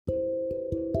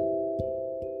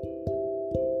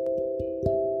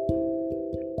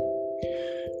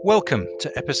Welcome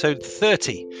to episode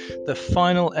 30, the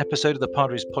final episode of the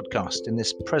Padres podcast in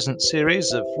this present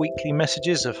series of weekly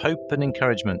messages of hope and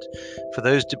encouragement for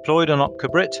those deployed on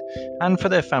Opcabrit and for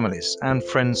their families and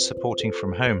friends supporting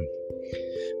from home.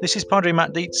 This is Padre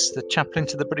Matt Dietz, the chaplain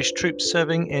to the British troops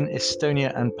serving in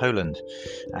Estonia and Poland.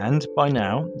 And by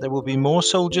now, there will be more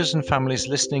soldiers and families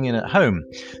listening in at home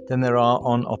than there are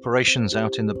on operations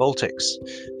out in the Baltics,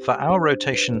 for our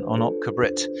rotation on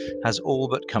Opcabrit has all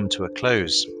but come to a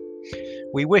close.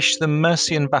 We wish the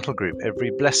Mercian Battle Group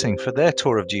every blessing for their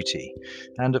tour of duty,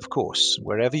 and of course,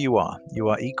 wherever you are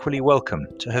equally welcome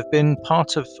to have been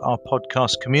part of our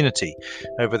podcast community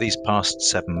over these past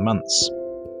 7 months.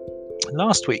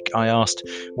 Last week I asked,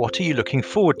 what are you looking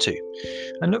forward to?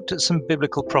 And looked at some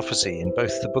biblical prophecy in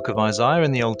both the book of Isaiah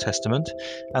in the Old Testament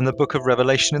and the book of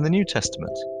Revelation in the New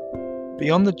Testament.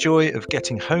 Beyond the joy of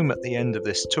getting home at the end of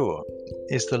this tour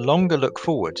is the longer look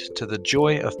forward to the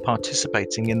joy of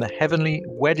participating in the heavenly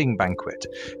wedding banquet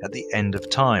at the end of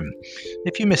time.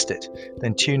 If you missed it,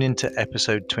 then tune into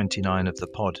episode 29 of the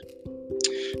pod.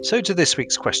 So to this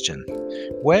week's question,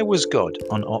 where was God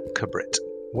on Opcabrit?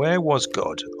 Where was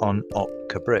God on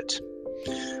Opcabrit?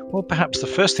 Well, perhaps the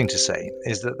first thing to say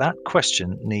is that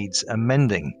question needs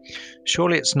amending.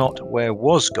 Surely it's not where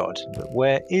was God, but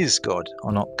where is God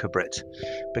on Opcabrit?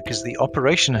 Because the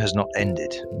operation has not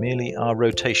ended, merely our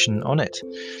rotation on it.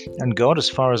 And God, as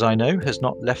far as I know, has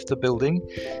not left the building.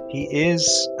 He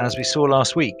is, as we saw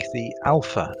last week, the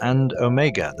Alpha and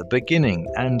Omega, the beginning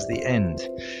and the end.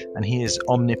 And he is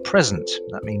omnipresent,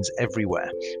 that means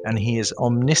everywhere. And he is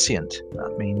omniscient,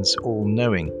 that means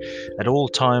all-knowing, at all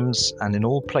times and in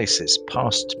all places,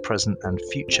 past, present and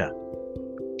future.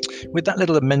 With that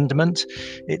little amendment,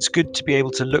 it's good to be able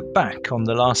to look back on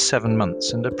the last 7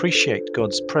 months and appreciate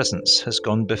God's presence has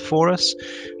gone before us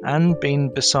and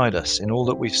been beside us in all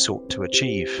that we've sought to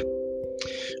achieve.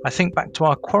 I think back to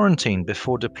our quarantine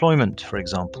before deployment, for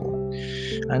example,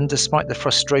 and despite the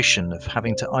frustration of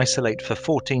having to isolate for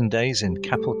 14 days in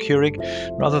Capel Curig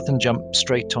rather than jump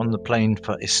straight on the plane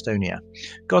for Estonia,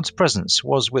 God's presence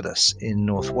was with us in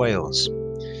North Wales.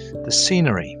 The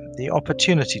scenery, the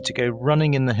opportunity to go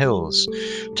running in the hills,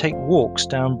 take walks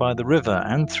down by the river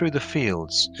and through the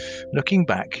fields. Looking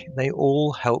back, they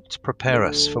all helped prepare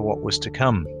us for what was to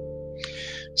come.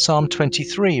 Psalm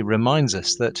 23 reminds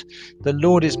us that the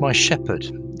Lord is my shepherd,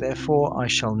 therefore I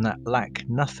shall lack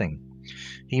nothing.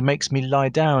 He makes me lie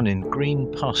down in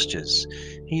green pastures.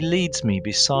 He leads me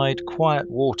beside quiet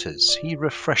waters. He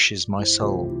refreshes my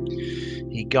soul.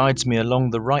 He guides me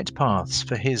along the right paths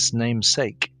for his name's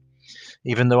sake.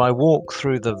 Even though I walk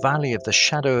through the valley of the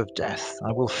shadow of death,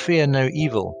 I will fear no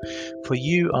evil, for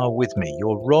you are with me.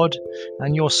 Your rod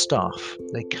and your staff,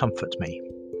 they comfort me.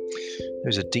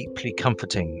 Those are deeply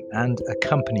comforting and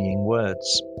accompanying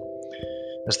words.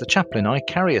 As the chaplain, I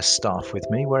carry a staff with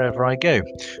me wherever I go.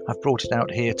 I've brought it out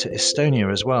here to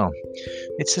Estonia as well.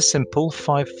 It's a simple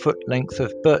 5-foot length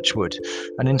of birchwood,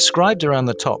 and inscribed around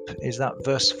the top is that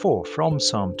verse 4 from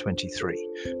Psalm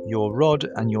 23. Your rod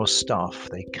and your staff,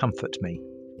 they comfort me.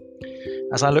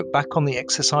 As I look back on the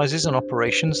exercises and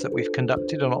operations that we've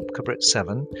conducted on Opcabrit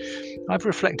 7, I've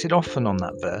reflected often on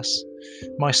that verse.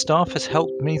 My staff has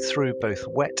helped me through both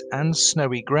wet and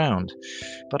snowy ground,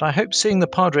 but I hope seeing the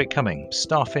Padre coming,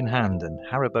 staff in hand and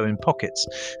Haribo in pockets,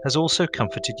 has also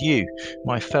comforted you,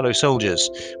 my fellow soldiers,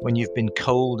 when you've been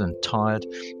cold and tired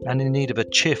and in need of a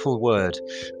cheerful word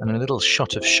and a little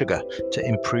shot of sugar to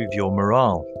improve your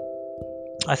morale.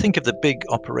 I think of the big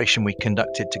operation we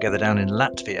conducted together down in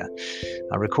Latvia.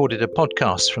 I recorded a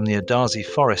podcast from the Adazi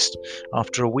forest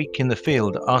after a week in the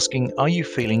field asking, are you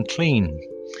feeling clean?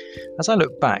 As I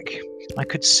look back, I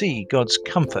could see God's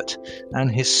comfort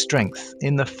and his strength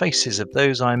in the faces of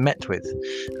those I met with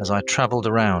as I travelled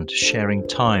around sharing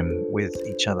time with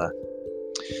each other.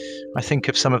 I think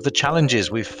of some of the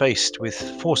challenges we've faced with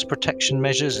force protection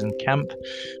measures in camp,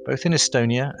 both in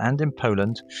Estonia and in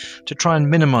Poland, to try and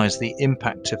minimise the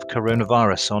impact of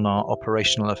coronavirus on our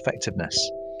operational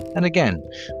effectiveness. And again,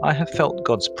 I have felt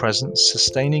God's presence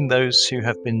sustaining those who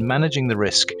have been managing the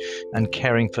risk and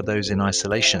caring for those in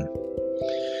isolation.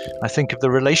 I think of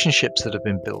the relationships that have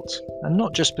been built, and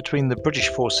not just between the British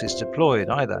forces deployed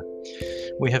either.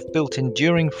 We have built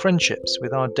enduring friendships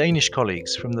with our Danish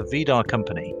colleagues from the Vidar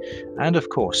Company, and of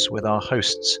course with our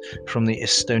hosts from the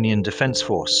Estonian Defence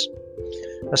Force.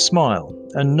 A smile,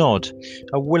 a nod,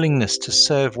 a willingness to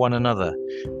serve one another,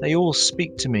 they all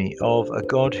speak to me of a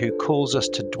God who calls us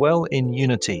to dwell in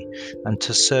unity and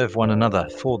to serve one another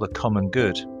for the common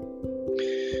good.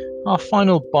 Our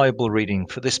final Bible reading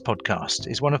for this podcast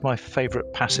is one of my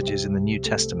favourite passages in the New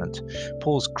Testament,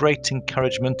 Paul's great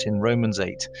encouragement in Romans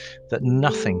 8 that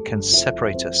nothing can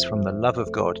separate us from the love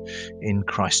of God in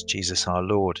Christ Jesus our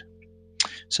Lord.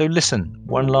 So listen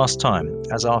one last time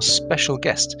as our special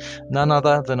guest, none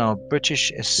other than our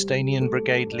British Estonian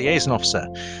Brigade Liaison Officer,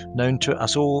 known to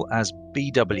us all as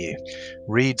BW,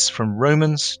 reads from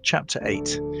Romans chapter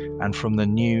 8 and from the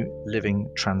New Living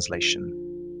Translation.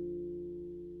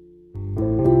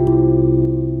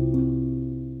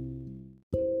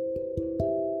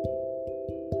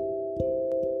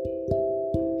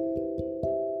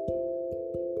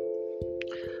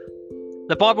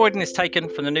 The Bible reading is taken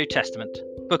from the New Testament,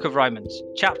 Book of Romans,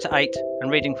 chapter 8,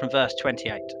 and reading from verse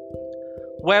 28.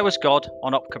 Where was God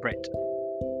on Opkabrit?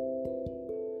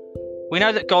 We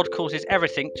know that God causes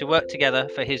everything to work together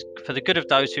for the good of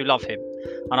those who love him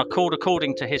and are called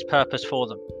according to his purpose for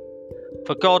them.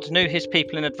 For God knew his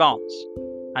people in advance,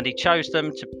 and he chose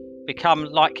them to become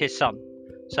like his Son,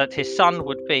 so that his Son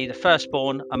would be the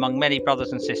firstborn among many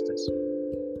brothers and sisters.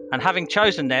 And having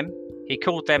chosen them, he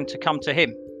called them to come to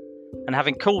him. And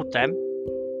having called them,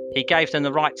 he gave them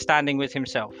the right standing with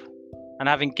himself. And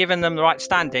having given them the right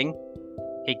standing,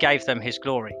 he gave them his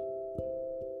glory.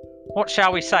 What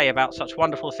shall we say about such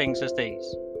wonderful things as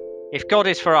these? If God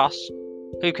is for us,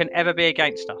 who can ever be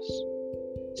against us?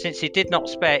 Since he did not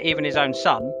spare even his own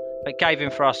Son, but gave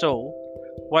him for us all,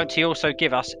 won't he also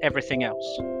give us everything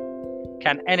else?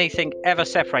 Can anything ever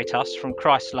separate us from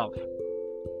Christ's love?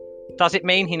 Does it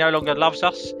mean he no longer loves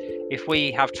us if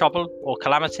we have trouble or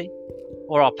calamity,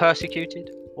 or are persecuted,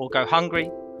 or go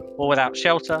hungry, or without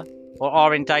shelter, or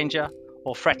are in danger,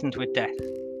 or threatened with death?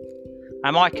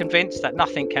 Am I convinced that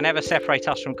nothing can ever separate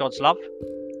us from God's love?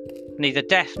 Neither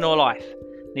death nor life,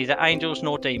 neither angels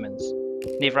nor demons,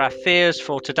 neither our fears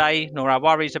for today nor our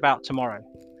worries about tomorrow,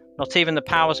 not even the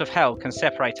powers of hell can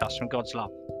separate us from God's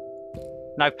love.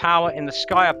 No power in the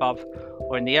sky above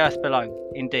or in the earth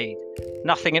below, indeed,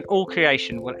 nothing in all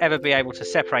creation will ever be able to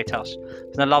separate us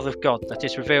from the love of God that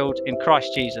is revealed in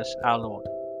Christ Jesus our Lord.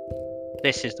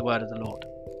 This is the word of the Lord.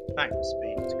 Thanks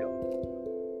be to God.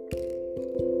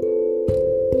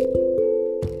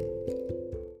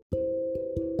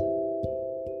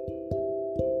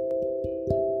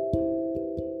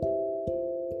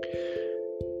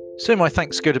 So my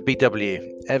thanks go to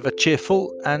BW, ever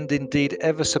cheerful and indeed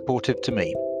ever supportive to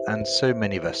me and so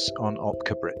many of us on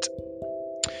Opkabrit.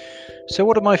 So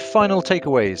what are my final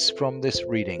takeaways from this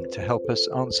reading to help us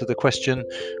answer the question,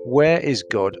 where is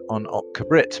God on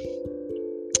Opkabrit?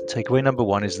 Takeaway number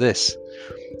 1 is this.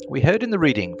 We heard in the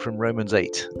reading from Romans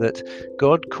 8 that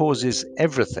God causes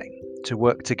everything to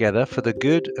work together for the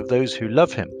good of those who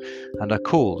love him and are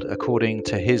called according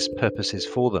to his purposes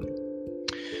for them.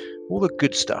 All the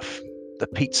good stuff, the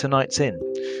pizza nights in,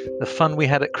 the fun we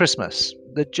had at Christmas,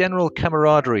 the general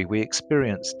camaraderie we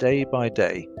experience day by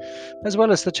day, as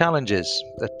well as the challenges,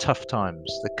 the tough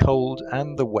times, the cold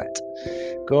and the wet.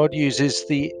 God uses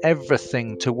the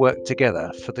everything to work together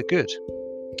for the good.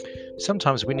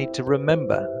 Sometimes we need to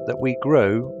remember that we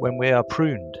grow when we are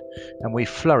pruned and we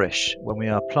flourish when we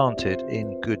are planted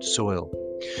in good soil.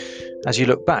 As you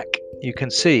look back, you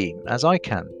can see, as I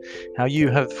can, how you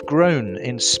have grown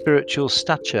in spiritual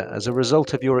stature as a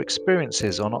result of your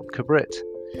experiences on Opkabrit.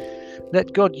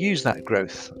 Let God use that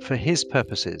growth for his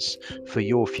purposes for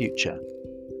your future.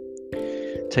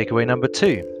 Takeaway number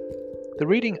 2. The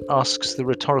reading asks the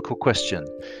rhetorical question,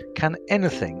 can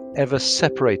anything ever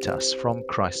separate us from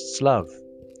Christ's love?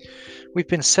 We've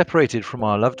been separated from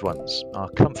our loved ones, our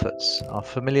comforts, our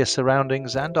familiar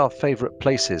surroundings, and our favourite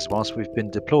places whilst we've been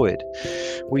deployed.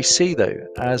 We see, though,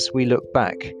 as we look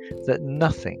back, that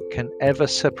nothing can ever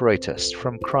separate us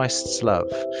from Christ's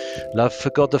love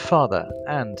for God the Father,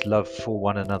 and love for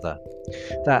one another.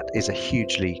 That is a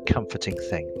hugely comforting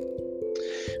thing.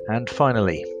 And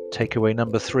finally, takeaway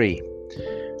number 3.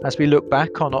 As we look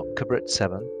back on Opkabrit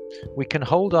 7, we can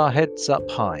hold our heads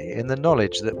up high in the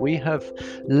knowledge that we have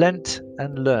lent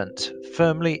and learnt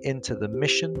firmly into the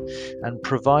mission and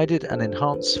provided an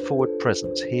enhanced forward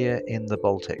presence here in the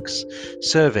Baltics,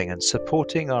 serving and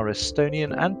supporting our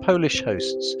Estonian and Polish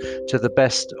hosts to the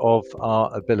best of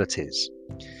our abilities.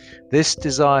 This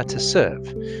desire to serve,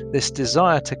 this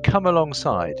desire to come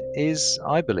alongside is,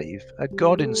 I believe, a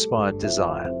God-inspired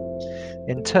desire.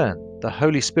 In turn, the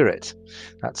Holy Spirit,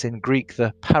 that's in Greek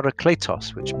the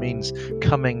parakletos, which means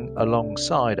coming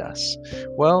alongside us.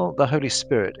 Well, the Holy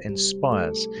Spirit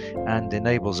inspires and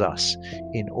enables us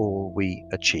in all we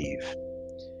achieve.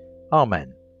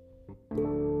 Amen.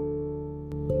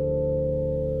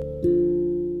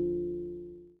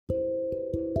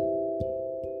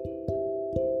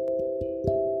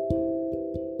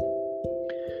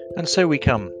 And so we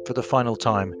come for the final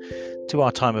time to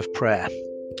our time of prayer,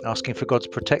 asking for God's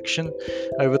protection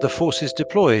over the forces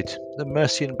deployed, the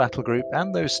Mercian battle group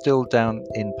and those still down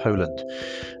in Poland,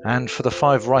 and for the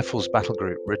 5 Rifles battle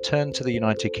group returned to the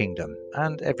United Kingdom,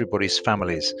 and everybody's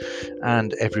families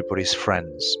and everybody's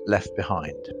friends left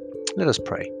behind. Let us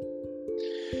pray.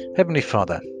 Heavenly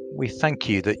Father, we thank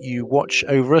you that you watch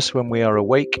over us when we are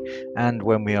awake and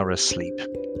when we are asleep.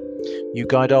 You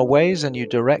guide our ways and you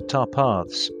direct our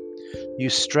paths. You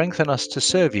strengthen us to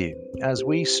serve you as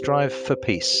we strive for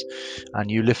peace,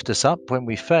 and you lift us up when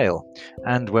we fail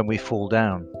and when we fall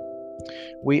down.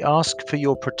 We ask for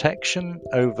your protection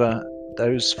over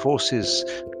those forces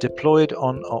deployed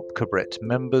on Opkabrit,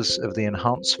 members of the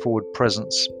Enhanced Forward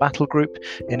Presence battle group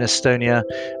in Estonia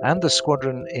and the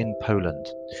squadron in Poland,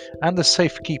 and the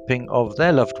safekeeping of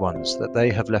their loved ones that they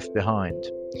have left behind.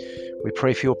 We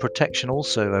pray for your protection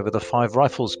also over the 5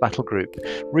 Rifles battle group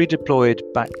redeployed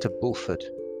back to Bulford.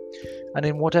 And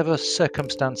in whatever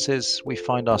circumstances we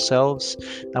find ourselves,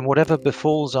 and whatever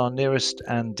befalls our nearest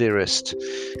and dearest,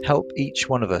 help each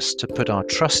one of us to put our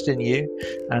trust in you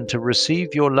and to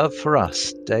receive your love for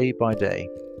us day by day.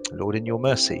 Lord, in your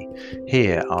mercy,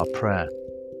 hear our prayer.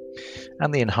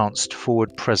 And the Enhanced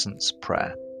Forward Presence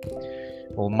prayer.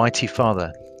 Almighty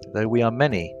Father, though we are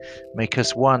many, make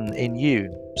us one in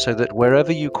you, so that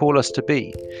wherever you call us to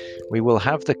be, we will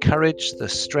have the courage, the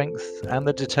strength, and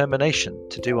the determination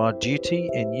to do our duty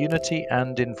in unity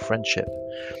and in friendship.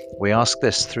 We ask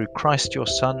this through Christ your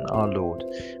Son, our Lord.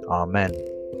 Amen.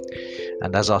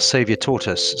 And as our Saviour taught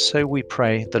us, so we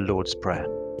pray the Lord's Prayer.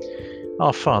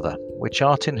 Our Father, which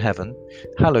art in heaven,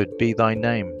 hallowed be thy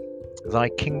name. Thy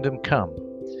kingdom come.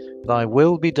 Thy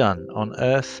will be done on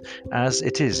earth as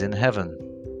it is in heaven.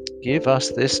 Give us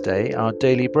this day our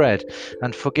daily bread,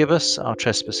 and forgive us our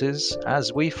trespasses,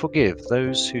 as we forgive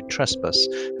those who trespass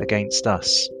against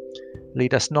us.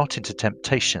 Lead us not into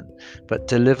temptation, but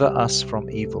deliver us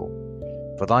from evil.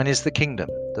 For thine is the kingdom,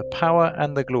 the power,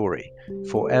 and the glory,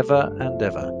 for ever and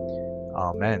ever.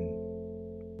 Amen.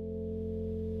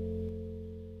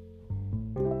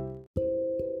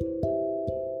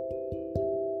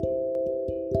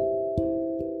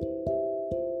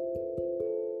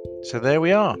 So there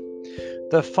we are.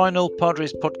 The final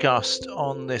Padres podcast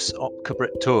on this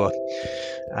Opkabrit tour,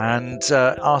 and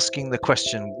asking the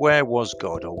question, where was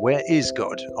God, or where is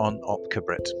God on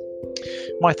Opkabrit?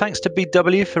 My thanks to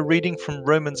BW for reading from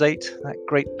Romans 8, that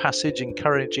great passage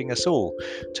encouraging us all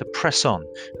to press on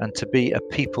and to be a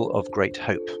people of great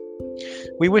hope.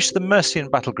 We wish the Mercian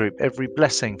battle group every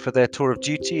blessing for their tour of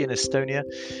duty in Estonia,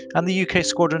 and the UK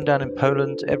squadron down in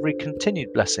Poland every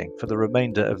continued blessing for the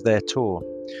remainder of their tour.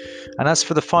 And as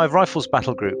for the 5 Rifles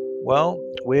battle group, well,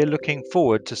 we're looking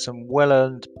forward to some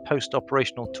well-earned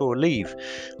post-operational tour leave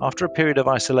after a period of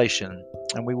isolation,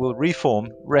 and we will reform,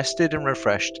 rested and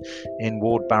refreshed, in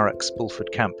Ward Barracks,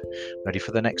 Bulford Camp, ready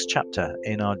for the next chapter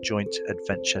in our joint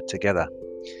adventure together.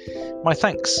 My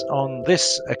thanks on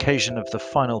this occasion of the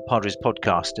final Padres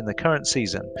podcast in the current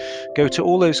season go to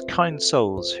all those kind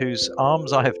souls whose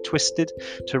arms I have twisted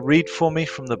to read for me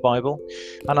from the Bible,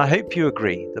 and I hope you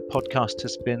agree the podcast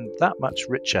has been that much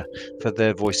richer for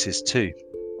their voices too.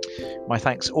 My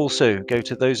thanks also go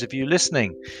to those of you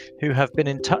listening who have been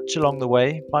in touch along the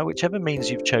way by whichever means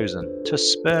you've chosen to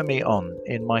spur me on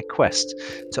in my quest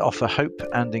to offer hope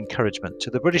and encouragement to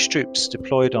the British troops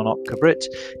deployed on Opkabrit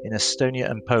in Estonia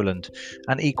and Poland,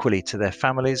 and equally to their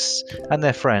families and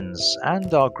their friends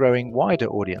and our growing wider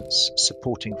audience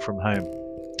supporting from home.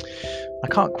 I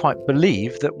can't quite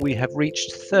believe that we have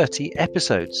reached 30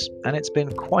 episodes, and it's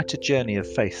been quite a journey of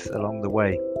faith along the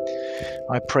way.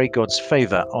 I pray God's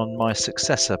favour on my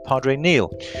successor, Padre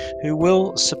Neil, who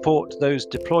will support those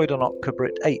deployed on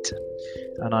Opkabrit 8,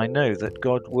 and I know that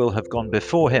God will have gone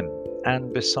before him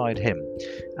and beside him,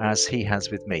 as he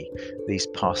has with me these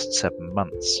past 7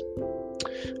 months.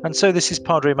 And so this is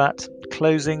Padre Matt,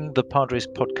 closing the Padres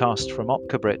podcast from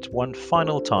Opkabrit one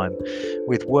final time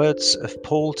with words of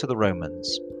Paul to the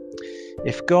Romans.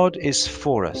 If God is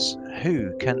for us,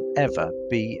 who can ever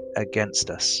be against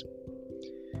us?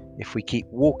 If we keep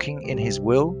walking in his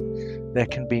will, there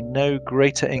can be no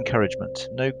greater encouragement,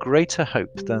 no greater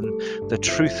hope than the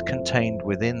truth contained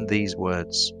within these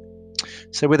words.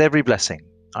 So with every blessing,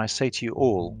 I say to you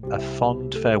all a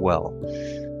fond farewell.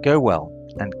 Go well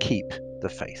and keep the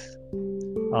faith.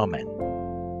 Amen.